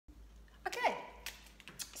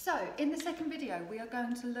in the second video we are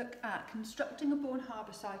going to look at constructing a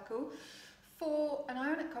Born-Haber cycle for an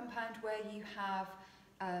ionic compound where you have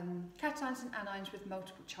cations and anions with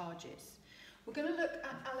multiple charges. We're going to look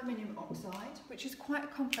at aluminium oxide, which is quite a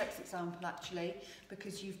complex example actually,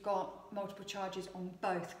 because you've got multiple charges on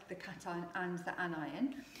both the cation and the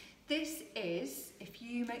anion. This is, if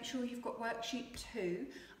you make sure you've got worksheet 2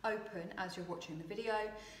 open as you're watching the video,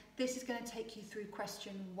 this is going to take you through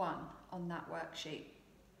question 1 on that worksheet.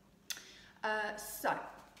 So,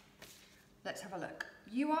 let's have a look.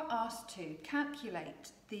 You are asked to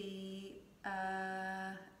calculate the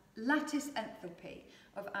lattice enthalpy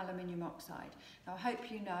of aluminium oxide. Now I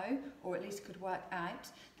hope you know, or at least could work out,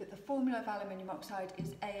 that the formula of aluminium oxide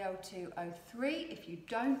is Al2O3. If you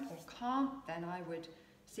don't or can't, then I would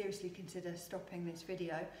seriously consider stopping this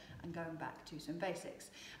video and going back to some basics.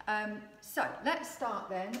 So let's start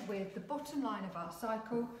then with the bottom line of our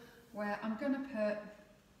cycle, where I'm going to put,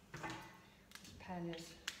 this pen is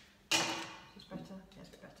this better? Yes,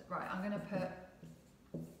 better. Right, I'm going to put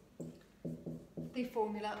the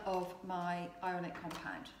formula of my ionic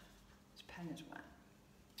compound. This pen is wet.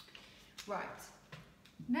 Right,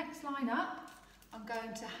 next line up, I'm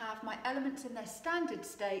going to have my elements in their standard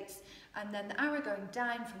states, and then the arrow going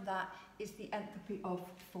down from that is the enthalpy of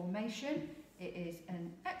formation. It is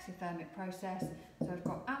an exothermic process, so I've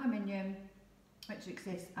got aluminium, which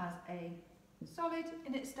exists as a solid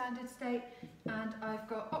in its standard state, and I've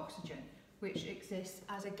got oxygen, which exists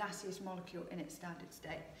as a gaseous molecule in its standard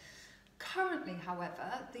state. Currently,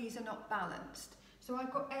 however, these are not balanced, so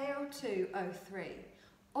I've got Al2O3.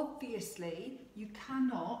 Obviously, you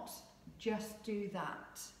cannot just do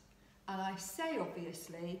that. And I say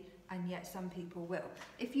obviously, and yet some people will.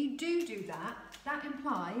 If you do that, that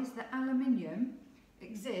implies that aluminium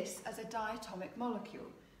exists as a diatomic molecule,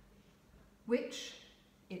 which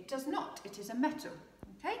it does not. It is a metal,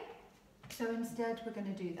 okay? So instead we're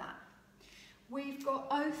going to do that. We've got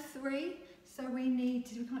O3, so we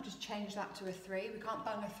can't just change that to a 3. We can't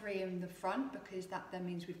bung a 3 in the front because that then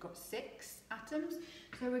means we've got 6 atoms.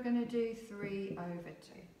 So we're going to do 3 over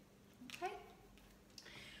 2. Okay?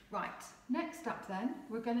 Right, next up then,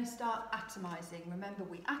 we're going to start atomising. Remember,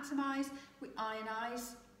 we atomise, we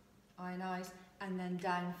ionise, and then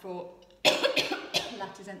down for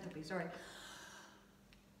lattice enthalpy, sorry.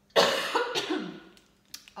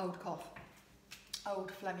 Old cough,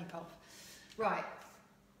 old phlegmy cough. Right,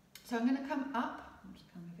 so I'm going to come up, I'm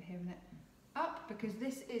just coming over here a minute, up, because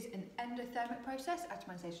this is an endothermic process.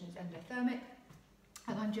 Atomisation is endothermic,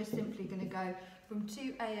 and I'm just simply going to go from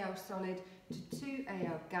 2Al solid to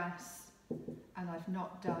 2Al gas, and I've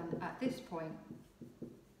not done at this point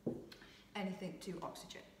anything to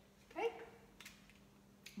oxygen. Okay?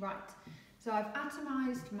 Right, so I've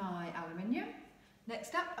atomised my aluminium.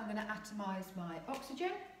 Next up, I'm going to atomise my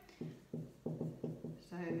oxygen.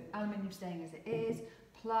 So aluminium staying as it is,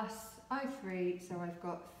 plus O3, so I've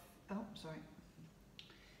got,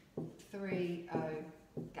 3O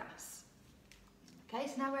gas. Okay,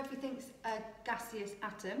 so now everything's a gaseous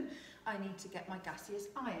atom, I need to get my gaseous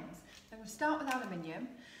ions. I'm going to start with aluminium.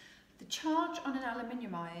 The charge on an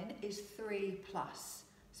aluminium ion is 3+.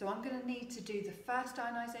 So I'm going to need to do the first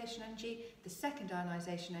ionisation energy, the second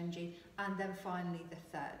ionisation energy, and then finally the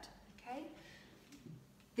third. Okay?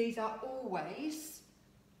 These are always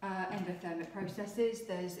endothermic processes.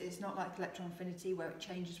 It's not like electron affinity where it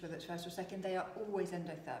changes whether it's first or second. They are always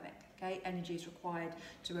endothermic. Okay? Energy is required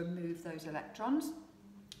to remove those electrons.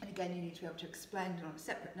 And again, you need to be able to explain it on a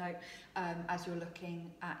separate note as you're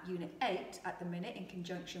looking at Unit 8 at the minute in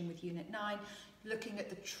conjunction with Unit 9, looking at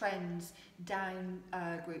the trends down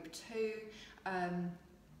Group 2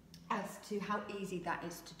 as to how easy that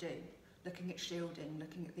is to do. Looking at shielding,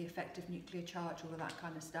 looking at the effect of nuclear charge, all of that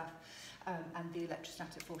kind of stuff, and the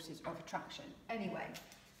electrostatic forces of attraction. Anyway,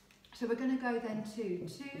 so we're going to go then to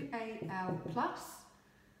 2Al+,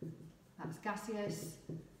 that's gaseous.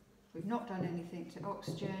 We've not done anything to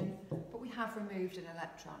oxygen, but we have removed an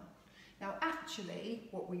electron. Now actually,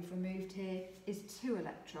 what we've removed here is 2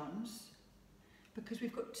 electrons, because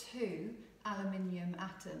we've got 2 aluminium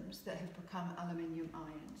atoms that have become aluminium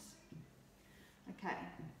ions. Okay.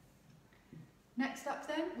 Next up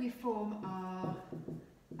then, we form our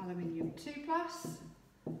aluminium 2+,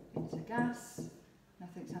 it's a gas,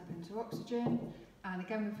 nothing's happened to oxygen, and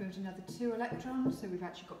again we've moved another 2 electrons, so we've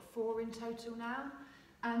actually got 4 in total now.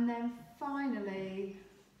 And then finally,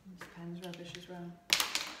 this pen's rubbish as well,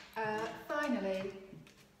 finally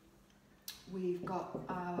we've got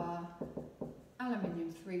our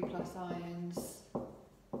aluminium 3+ ions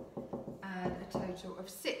and a total of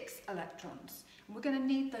 6 electrons. And we're going to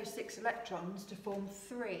need those 6 electrons to form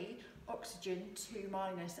 3 oxygen 2-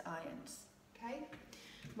 ions. Okay,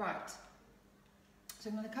 right. So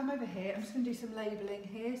I'm going to come over here. I'm just going to do some labelling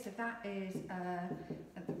here. So that is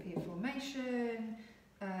enthalpy of formation.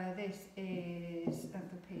 This is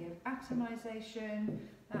enthalpy of atomisation.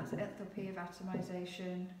 That's enthalpy of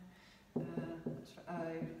atomisation. That's for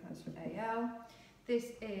O, that's for AL.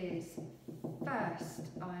 This is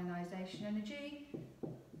first ionisation energy,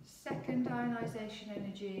 second ionisation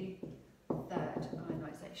energy, third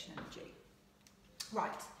ionisation energy.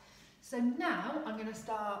 Right, so now I'm going to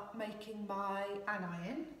start making my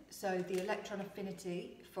anion. So the electron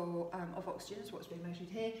affinity for of oxygen is what's being measured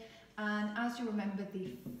here. And as you remember,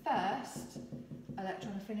 the first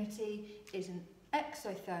electron affinity is an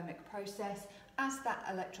exothermic process. As that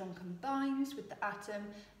electron combines with the atom,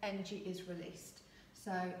 energy is released.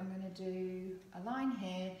 So I'm going to do a line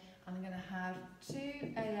here, and I'm going to have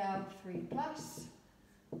 2Al3 plus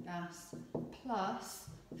gas plus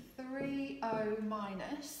 3O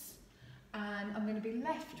minus, and I'm going to be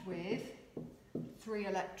left with 3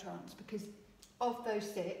 electrons, because of those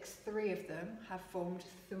 6, 3 of them have formed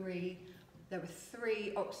 3. There were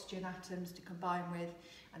 3 oxygen atoms to combine with,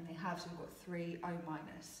 and they have, so we've got 3 O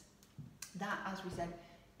minus. That, as we said,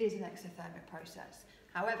 is an exothermic process.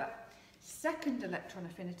 However, second electron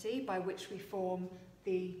affinity, by which we form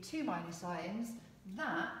the 2- ions,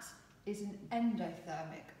 that is an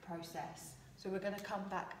endothermic process. So we're going to come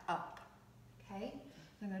back up. Okay,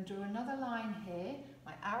 so I'm going to draw another line here.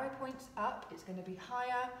 My arrow points up. It's going to be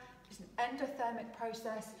higher. It's an endothermic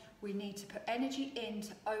process. We need to put energy in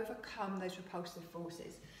to overcome those repulsive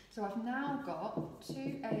forces. So I've now got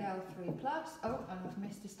 2Al3 plus, oh, and I've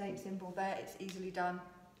missed a state symbol there, it's easily done,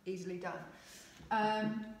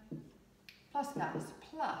 plus gas,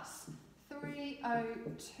 plus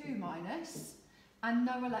 3O2 minus, and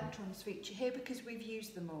no electrons feature here because we've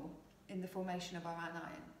used them all in the formation of our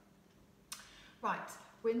anion. Right,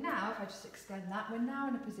 we're now, if I just extend that, we're now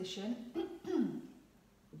in a position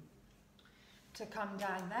to come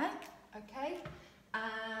down there, okay?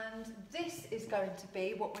 And this is going to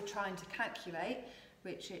be what we're trying to calculate,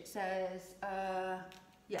 which it says,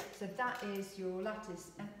 yeah, so that is your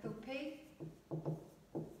lattice enthalpy.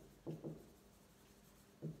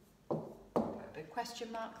 Put a big question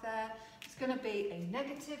mark there. It's going to be a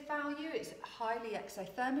negative value, it's highly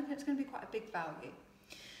exothermic, and it's going to be quite a big value.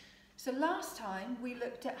 So last time we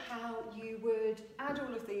looked at how you would add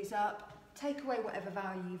all of these up, take away whatever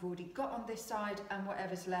value you've already got on this side, and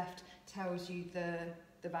whatever's left tells you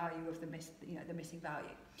the value of the missing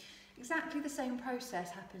value. Exactly the same process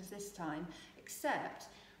happens this time, except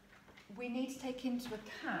we need to take into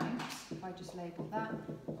account, if I just label that,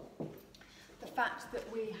 the fact that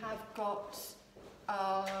we have got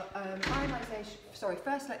our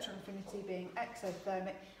first electron affinity being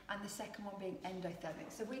exothermic and the second one being endothermic.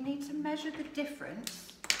 So we need to measure the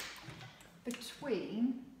difference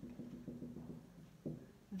between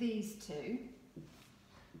these two,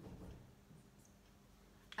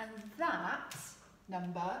 and that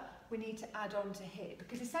number we need to add on to here,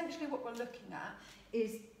 because essentially what we're looking at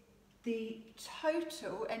is the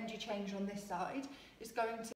total energy change on this side is going to